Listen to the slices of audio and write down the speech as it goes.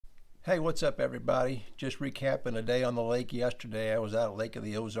Hey, what's up, everybody? Just recapping a day on the lake yesterday. I was out at Lake of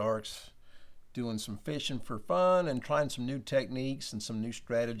the Ozarks doing some fishing for fun and trying some new techniques and some new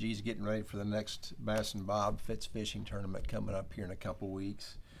strategies, getting ready for the next Bass and Bob Fitz fishing tournament coming up here in a couple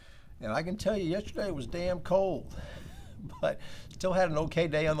weeks. And I can tell you, yesterday was damn cold, but still had an okay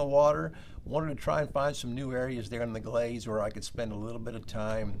day on the water. Wanted to try and find some new areas there in the glades where I could spend a little bit of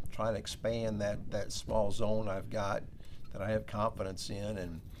time trying to expand that small zone I've got that I have confidence in.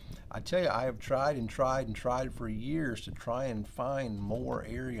 And I tell you, I have tried and tried and tried for years to try and find more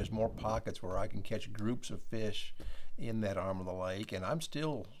areas, more pockets where I can catch groups of fish in that arm of the lake, and I'm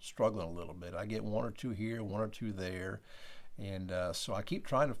still struggling a little bit. I get one or two here, one or two there, and so I keep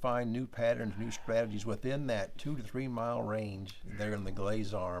trying to find new patterns, new strategies within that 2 to 3 mile range there in the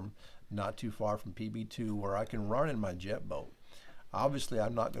glaze arm, not too far from PB2, where I can run in my jet boat. Obviously,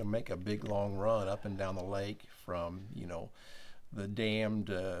 I'm not going to make a big long run up and down the lake from, the dammed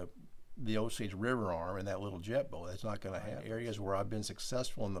the Osage River arm in that little jet boat. That's not going to happen. Areas where I've been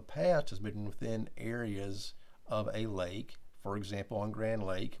successful in the past has been within areas of a lake. For example, on Grand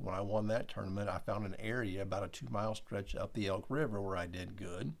Lake, when I won that tournament, I found an area about a 2 mile stretch up the Elk River where I did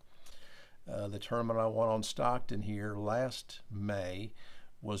good. The tournament I won on Stockton here last May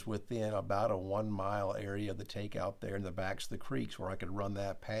was within about a 1 mile area of the takeout there in the backs of the creeks where I could run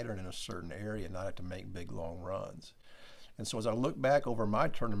that pattern in a certain area and not have to make big long runs. And so as I look back over my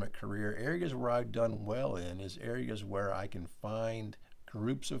tournament career, areas where I've done well in is areas where I can find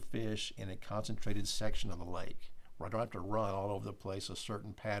groups of fish in a concentrated section of the lake, where I don't have to run all over the place a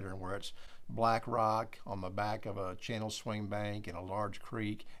certain pattern where it's black rock on the back of a channel swing bank in a large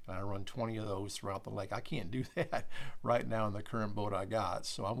creek, and I run 20 of those throughout the lake. I can't do that right now in the current boat I got.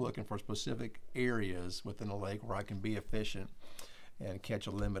 So I'm looking for specific areas within the lake where I can be efficient and catch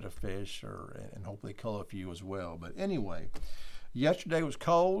a limit of fish and hopefully cull a few as well. But anyway, yesterday was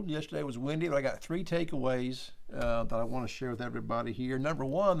cold, yesterday was windy, but I got 3 takeaways that I want to share with everybody here. Number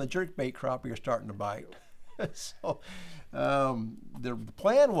one, the jerkbait crappie are starting to bite. So the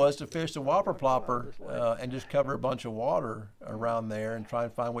plan was to fish the whopper plopper and just cover a bunch of water around there and try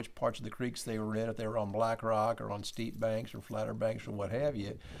and find which parts of the creeks they were in, if they were on black rock or on steep banks or flatter banks or what have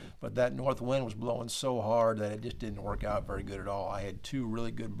you. But that north wind was blowing so hard that it just didn't work out very good at all. I had 2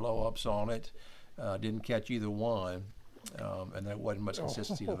 really good blow-ups on it, didn't catch either one, and there wasn't much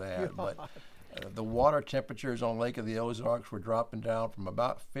consistency to that. But the water temperatures on Lake of the Ozarks were dropping down from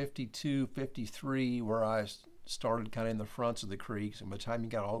about 52, 53, where I started kind of in the fronts of the creeks, and by the time you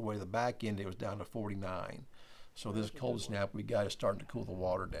got all the way to the back end, it was down to 49. So this cold snap we got is starting to cool the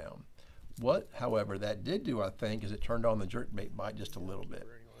water down. What, however, that did do, I think, is it turned on the jerkbait bite just a little bit.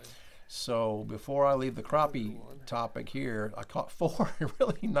 So before I leave the crappie topic here, I caught 4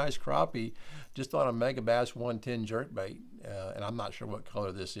 really nice crappie just on a Megabass 110 jerkbait. And I'm not sure what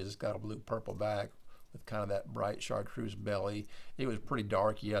color this is. It's got a blue purple back with kind of that bright chartreuse belly. It was pretty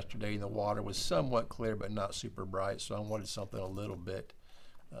dark yesterday and the water was somewhat clear but not super bright. So I wanted something a little bit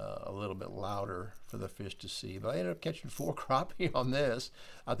louder for the fish to see. But I ended up catching 4 crappie on this.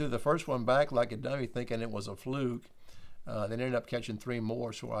 I threw the first one back like a dummy thinking it was a fluke. Then ended up catching 3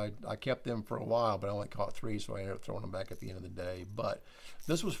 more, so I kept them for a while, but I only caught 3, so I ended up throwing them back at the end of the day. But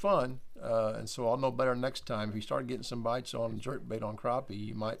this was fun, and so I'll know better next time. If you start getting some bites on jerkbait on crappie,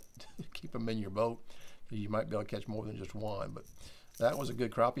 you might keep them in your boat, because you might be able to catch more than just one. But that was a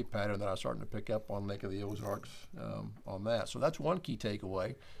good crappie pattern that I was starting to pick up on Lake of the Ozarks on that. So that's one key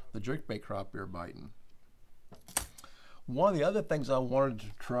takeaway, the jerkbait crappie are biting. One of the other things I wanted to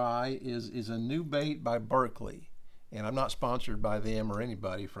try is a new bait by Berkley. And I'm not sponsored by them or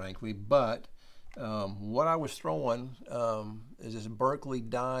anybody, frankly, but what I was throwing is this Berkley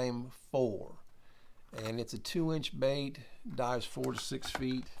Dime 4. And it's a 2-inch bait, dives 4 to 6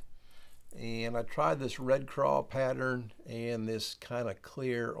 feet. And I tried this red craw pattern and this kind of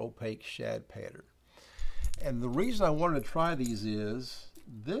clear opaque shad pattern. And the reason I wanted to try these is,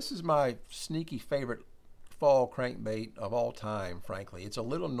 this is my sneaky favorite fall crankbait of all time, frankly. It's a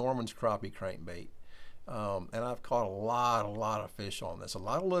Little Norman's crappie crankbait. And I've caught a lot of fish on this. A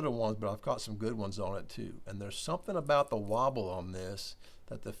lot of little ones, but I've caught some good ones on it too. And there's something about the wobble on this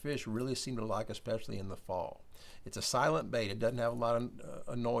that the fish really seem to like, especially in the fall. It's a silent bait. It doesn't have a lot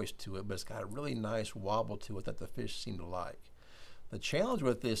of noise to it, but it's got a really nice wobble to it that the fish seem to like. The challenge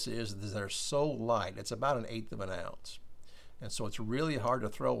with this is that they're so light. It's about 1/8 of an ounce. And so it's really hard to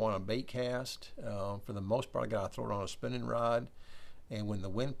throw on a bait cast. For the most part, I got to throw it on a spinning rod. And when the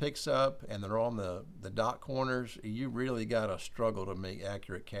wind picks up and they're on the dock corners, you really got to struggle to make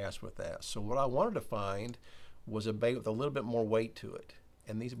accurate casts with that. So what I wanted to find was a bait with a little bit more weight to it.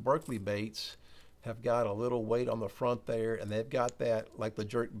 And these Berkley baits have got a little weight on the front there, and they've got that, like the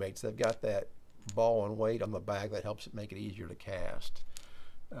jerk baits, they've got that ball and weight on the back that helps it make it easier to cast.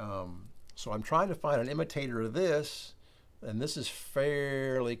 So I'm trying to find an imitator of this, and this is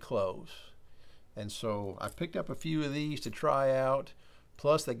fairly close. And so I picked up a few of these to try out.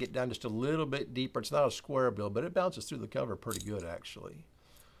 Plus they get down just a little bit deeper. It's not a square bill, but it bounces through the cover pretty good actually.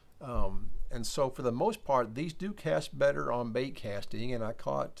 And so for the most part, these do cast better on bait casting, and I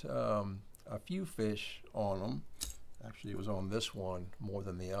caught a few fish on them. Actually, it was on this one more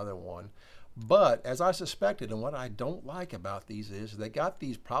than the other one. But as I suspected, and what I don't like about these is they got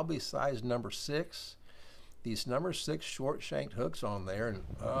these probably size number 6, these number 6 short shanked hooks on there, and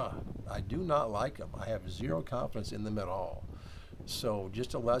I do not like them. I have zero confidence in them at all. So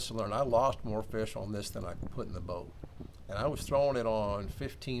just a lesson learned. I lost more fish on this than I put in the boat. And I was throwing it on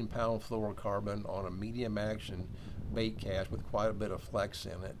 15-pound fluorocarbon on a medium action bait cast with quite a bit of flex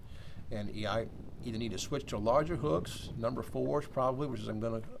in it. And I either need to switch to larger hooks, number 4s probably,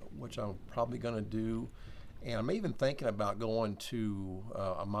 which I'm probably gonna do. And I'm even thinking about going to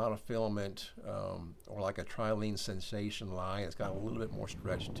a monofilament or like a trilene sensation line. It's got a little bit more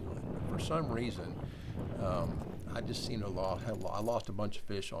stretch to it. But for some reason, I just seem to I lost a bunch of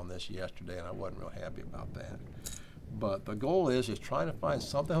fish on this yesterday, and I wasn't real happy about that. But the goal is trying to find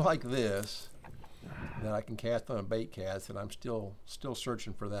something like this that I can cast on a bait cast, and I'm still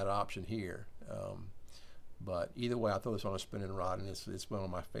searching for that option here. But either way, I throw this on a spinning rod, and it's one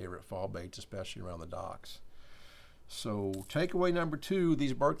of my favorite fall baits, especially around the docks. So takeaway number 2,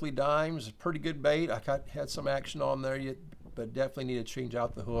 these Berkley dimes, pretty good bait. I had some action on there yet, but definitely need to change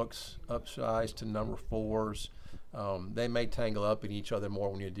out the hooks, upsize to number 4s. They may tangle up in each other more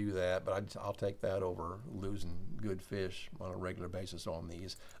when you do that, but I'll take that over losing good fish on a regular basis on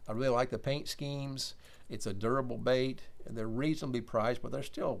these. I really like the paint schemes. It's a durable bait. They're reasonably priced, but they're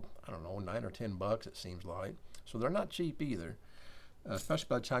still, I don't know, 9 or 10 bucks it seems like. So they're not cheap either, especially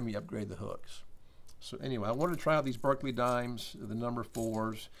by the time you upgrade the hooks. So anyway, I wanted to try out these Berkley dimes, the number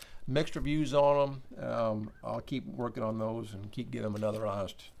 4s. Mixed reviews on them. I'll keep working on those and keep giving them another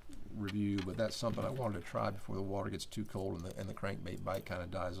honest review, but that's something I wanted to try before the water gets too cold and the crankbait bite kind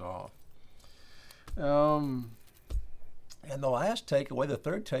of dies off. And the last takeaway, the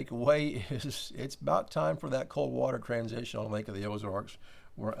third takeaway, is it's about time for that cold water transition on Lake of the Ozarks,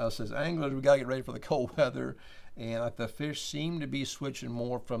 where us as anglers, we got to get ready for the cold weather, and the fish seem to be switching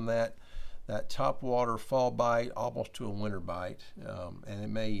more from that top water fall bite almost to a winter bite, and it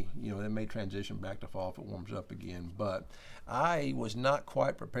may transition back to fall if it warms up again. But I was not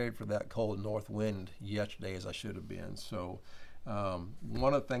quite prepared for that cold north wind yesterday as I should have been. So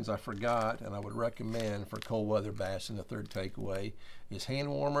one of the things I forgot, and I would recommend for cold weather bass, and the third takeaway, is hand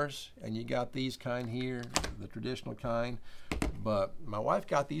warmers. And you got these kind here, the traditional kind, but my wife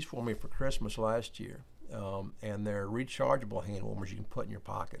got these for me for Christmas last year, and they're rechargeable hand warmers you can put in your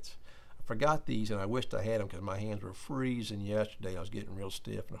pockets. Forgot these, and I wished I had them because my hands were freezing yesterday. I was getting real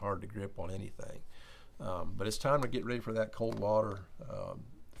stiff and hard to grip on anything. But it's time to get ready for that cold water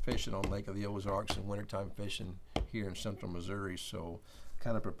fishing on Lake of the Ozarks and wintertime fishing here in central Missouri. So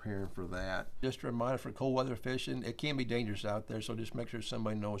kind of preparing for that. Just a reminder for cold weather fishing, it can be dangerous out there, so just make sure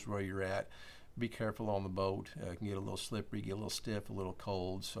somebody knows where you're at. Be careful on the boat. It can get a little slippery, get a little stiff, a little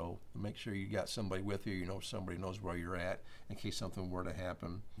cold. So make sure you got somebody with you. Somebody knows where you're at in case something were to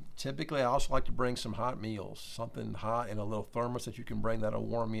happen. Typically, I also like to bring some hot meals, something hot in a little thermos that you can bring that'll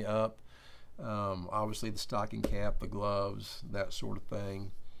warm you up. Obviously, the stocking cap, the gloves, that sort of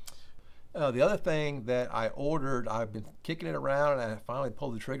thing. The other thing that I ordered, I've been kicking it around, and I finally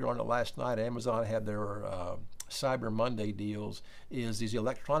pulled the trigger on it last night. Amazon had their Cyber Monday deals, is these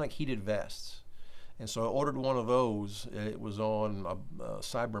electronic heated vests. And so I ordered one of those. It was on a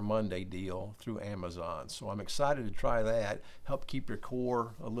Cyber Monday deal through Amazon. So I'm excited to try that. Help keep your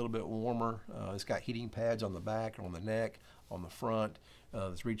core a little bit warmer. It's got heating pads on the back or on the neck, on the front.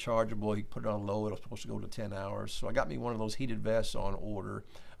 It's rechargeable. You can put it on low. It's supposed to go to 10 hours. So I got me one of those heated vests on order.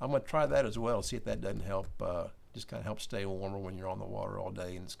 I'm going to try that as well, see if that doesn't help, just kind of help stay warmer when you're on the water all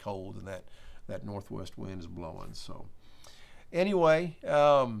day and it's cold and that northwest wind is blowing. So anyway,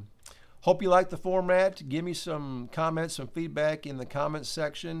 hope you like the format. Give me some comments, some feedback in the comments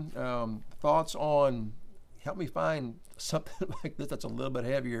section. Thoughts on, help me find something like this that's a little bit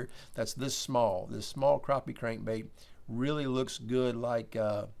heavier, that's this small crappie crankbait. Really looks good like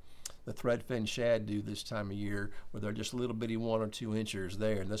the threadfin shad do this time of year, where they're just a little bitty 1 or 2 inches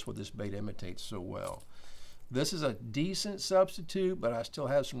there, and that's what this bait imitates so well. This is a decent substitute, but I still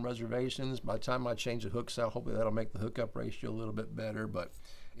have some reservations. By the time I change the hooks out, hopefully that'll make the hookup ratio a little bit better. But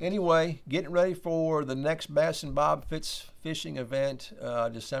anyway, getting ready for the next Bass and Bob Fitz fishing event,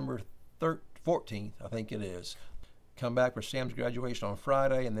 December 14th, I think it is. Come back for Sam's graduation on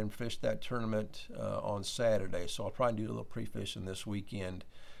Friday and then fish that tournament on Saturday. So I'll probably do a little pre-fishing this weekend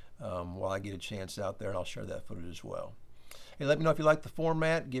while I get a chance out there, and I'll share that footage as well. Hey, let me know if you like the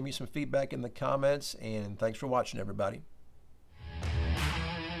format. Give me some feedback in the comments, and thanks for watching, everybody.